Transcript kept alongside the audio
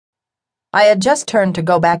I had just turned to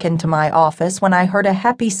go back into my office when I heard a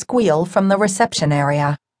happy squeal from the reception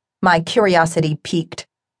area. My curiosity piqued.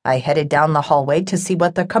 I headed down the hallway to see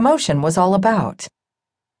what the commotion was all about.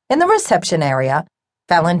 In the reception area,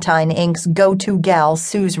 Valentine Inc.'s go-to gal,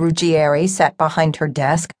 Suze Ruggieri, sat behind her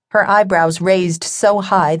desk, her eyebrows raised so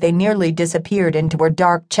high they nearly disappeared into her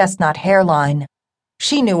dark chestnut hairline.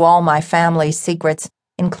 She knew all my family's secrets,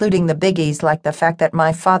 including the biggies like the fact that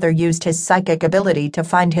my father used his psychic ability to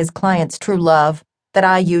find his client's true love, that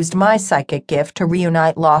I used my psychic gift to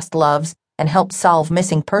reunite lost loves and help solve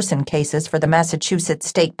missing person cases for the Massachusetts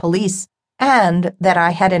State Police, and that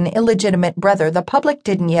I had an illegitimate brother the public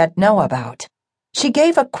didn't yet know about. She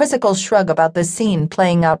gave a quizzical shrug about the scene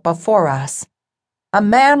playing out before us. A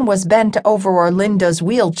man was bent over Orlinda's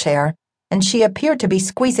wheelchair, and she appeared to be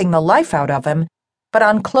squeezing the life out of him, but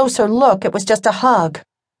on closer look it was just a hug.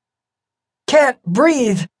 "Can't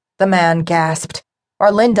breathe," the man gasped.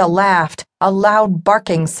 Orlinda laughed, a loud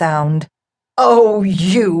barking sound. "Oh,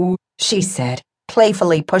 you," she said,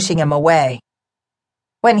 playfully pushing him away.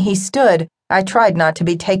 When he stood, I tried not to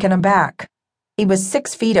be taken aback. He was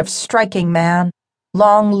 6 feet of striking man,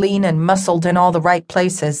 long, lean, and muscled in all the right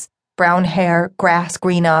places, brown hair,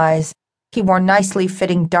 grass-green eyes. He wore nicely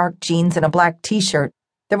fitting dark jeans and a black t-shirt.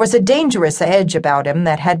 There was a dangerous edge about him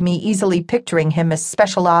that had me easily picturing him as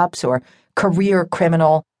special ops or career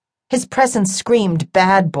criminal. His presence screamed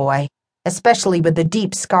bad boy, especially with the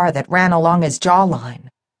deep scar that ran along his jawline.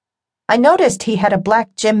 I noticed he had a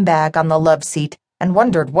black gym bag on the love seat and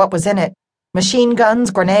wondered what was in it. Machine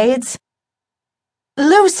guns, grenades?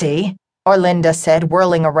 "Lucy," Orlinda said,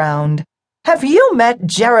 whirling around, "have you met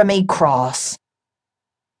Jeremy Cross?"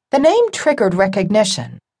 The name triggered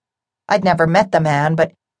recognition. I'd never met the man,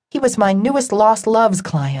 but he was my newest lost loves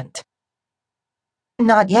client.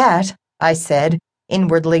 "Not yet," I said,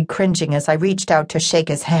 inwardly cringing as I reached out to shake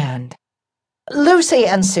his hand. "Lucy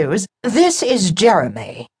and Suze, this is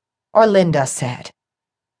Jeremy," Orlinda said.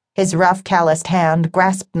 His rough, calloused hand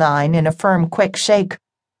grasped mine in a firm, quick shake.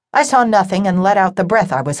 I saw nothing and let out the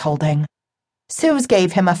breath I was holding. Suze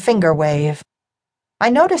gave him a finger wave. I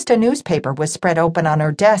noticed a newspaper was spread open on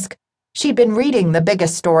her desk. She'd been reading the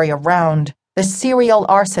biggest story around, the serial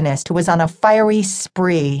arsonist who was on a fiery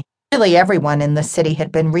spree. Really, everyone in the city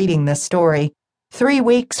had been reading this story. 3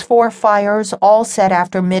 weeks, 4 fires, all set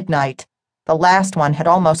after midnight. The last one had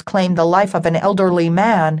almost claimed the life of an elderly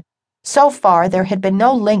man. So far, there had been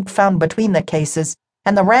no link found between the cases,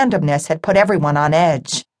 and the randomness had put everyone on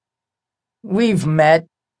edge. "We've met,"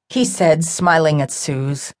 he said, smiling at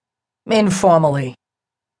Suze. "Informally."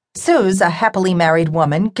 Suze, a happily married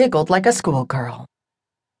woman, giggled like a schoolgirl.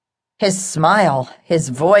 His smile, his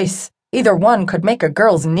voice, either one could make a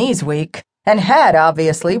girl's knees weak, and had,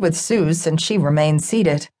 obviously, with Suze since she remained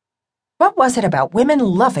seated. What was it about women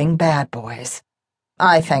loving bad boys?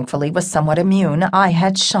 I, thankfully, was somewhat immune. I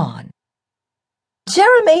had Sean.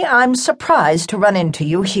 "Jeremy, I'm surprised to run into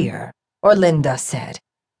you here," Orlinda said.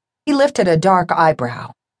 He lifted a dark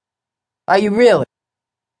eyebrow. "Are you really?"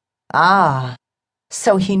 Ah,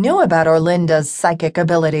 so he knew about Orlinda's psychic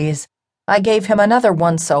abilities. I gave him another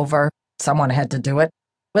once-over. Someone had to do it.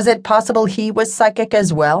 Was it possible he was psychic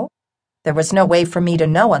as well? There was no way for me to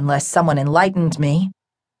know unless someone enlightened me.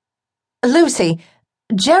 "Lucy,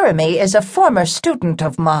 Jeremy is a former student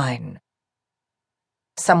of mine."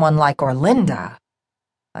 Someone like Orlinda.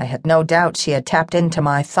 I had no doubt she had tapped into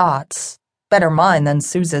my thoughts. Better mine than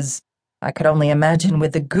Suze's. I could only imagine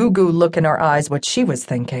with the goo-goo look in her eyes what she was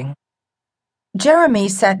thinking. Jeremy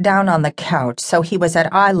sat down on the couch so he was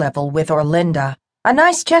at eye level with Orlinda. A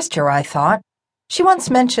nice gesture, I thought. She once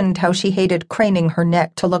mentioned how she hated craning her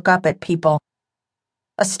neck to look up at people.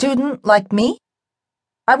 A student like me?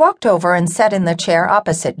 I walked over and sat in the chair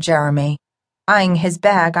opposite Jeremy. Eyeing his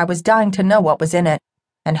bag, I was dying to know what was in it,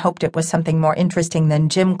 and hoped it was something more interesting than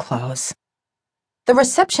gym clothes. The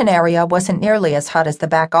reception area wasn't nearly as hot as the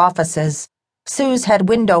back offices. Suze had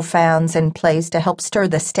window fans in place to help stir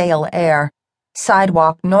the stale air.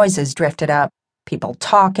 Sidewalk noises drifted up. People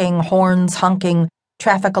talking, horns honking,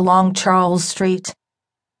 traffic along Charles Street.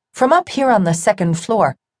 From up here on the second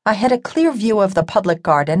floor, I had a clear view of the public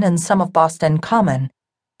garden and some of Boston Common.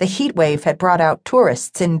 The heat wave had brought out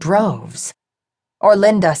tourists in droves.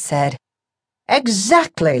 Orlinda said,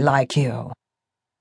 "Exactly like you."